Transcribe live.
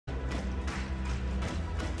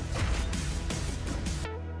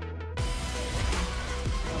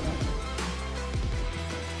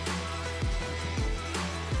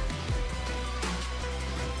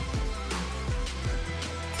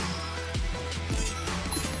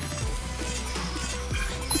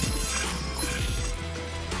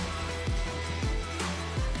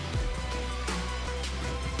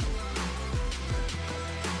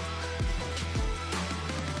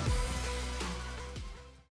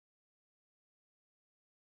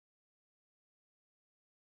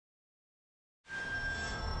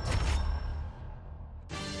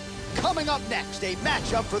Coming up next, a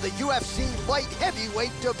matchup for the UFC light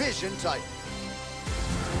heavyweight division title.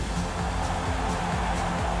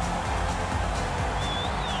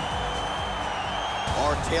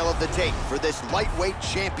 Our tale of the tape for this lightweight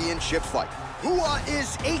championship fight. Hua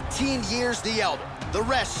is 18 years the elder. The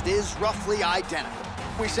rest is roughly identical.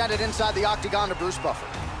 We send it inside the octagon to Bruce Buffer.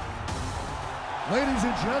 Ladies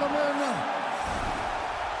and gentlemen. Are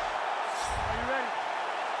you ready?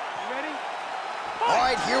 You ready? All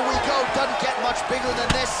right, here we go. Doesn't get much bigger than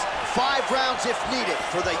this. 5 rounds if needed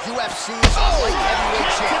for the UFC's light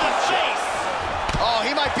heavyweight championship. Oh,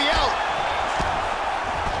 he might be out.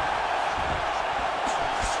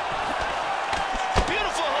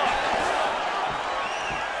 Beautiful hook.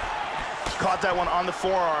 Caught that one on the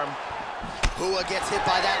forearm. Hua gets hit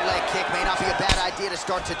by that leg kick. May not be a bad idea to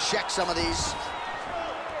start to check some of these.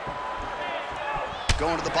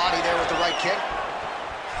 Going to the body there with the right kick.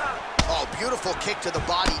 Oh, beautiful kick to the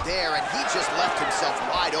body there, and he just left himself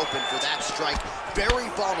wide open for that strike. Very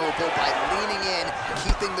vulnerable by leaning in,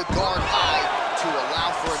 keeping the guard high to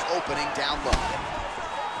allow for an opening down low.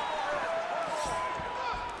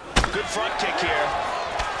 Good front kick here.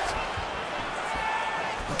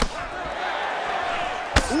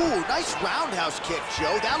 Ooh, nice roundhouse kick,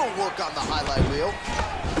 Joe. That'll work on the highlight reel.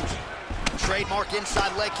 Trademark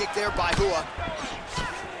inside leg kick there by Hua.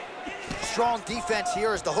 Strong defense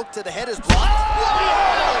here as the hook to the head is blocked. Whoa!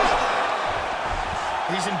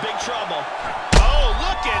 He's in big trouble. Oh,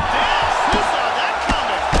 look at this! Who saw that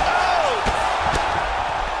coming? Oh!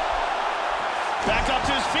 Back up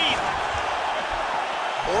to his feet.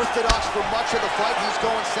 Orthodox for much of the fight. He's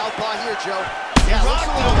going southpaw here, Joe. Yeah, looks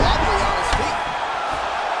a little wobbly on his feet.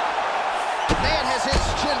 The man has his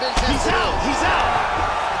chin been tested. He's out! He's out!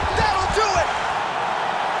 That'll do it!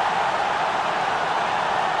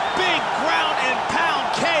 Big ground and pound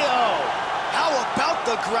KO. How about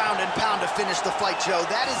the ground and pound to finish the fight, Joe?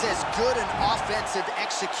 That is as good an offensive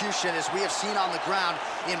execution as we have seen on the ground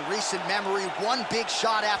in recent memory. One big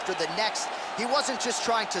shot after the next. He wasn't just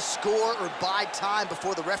trying to score or bide time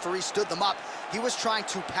before the referee stood them up. He was trying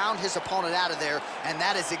to pound his opponent out of there, and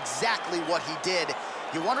that is exactly what he did.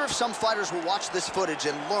 You wonder if some fighters will watch this footage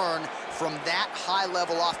and learn from that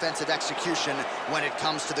high-level offensive execution when it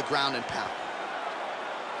comes to the ground and pound.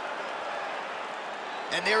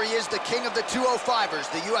 And there he is, the king of the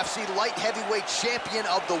 205ers, the UFC light heavyweight champion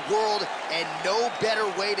of the world, and no better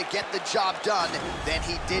way to get the job done than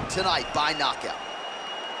he did tonight by knockout.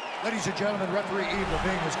 Ladies and gentlemen, referee Yves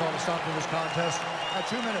Levine has called a stop to this contest at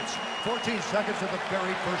 2 minutes, 14 seconds of the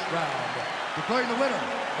very first round. Declaring the winner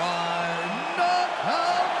by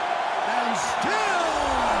knockout and still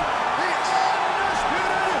the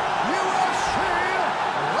undisputed UFC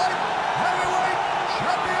light heavyweight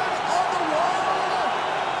champion of the world,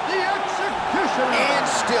 the Executioner. And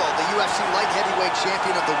still the UFC light heavyweight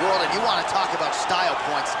champion of the world, and you want to talk about style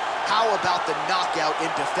points. How about the knockout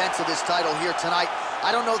in defense of his title here tonight?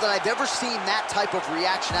 I don't know that I've ever seen that type of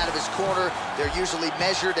reaction out of his corner. They're usually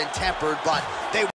measured and tempered, but they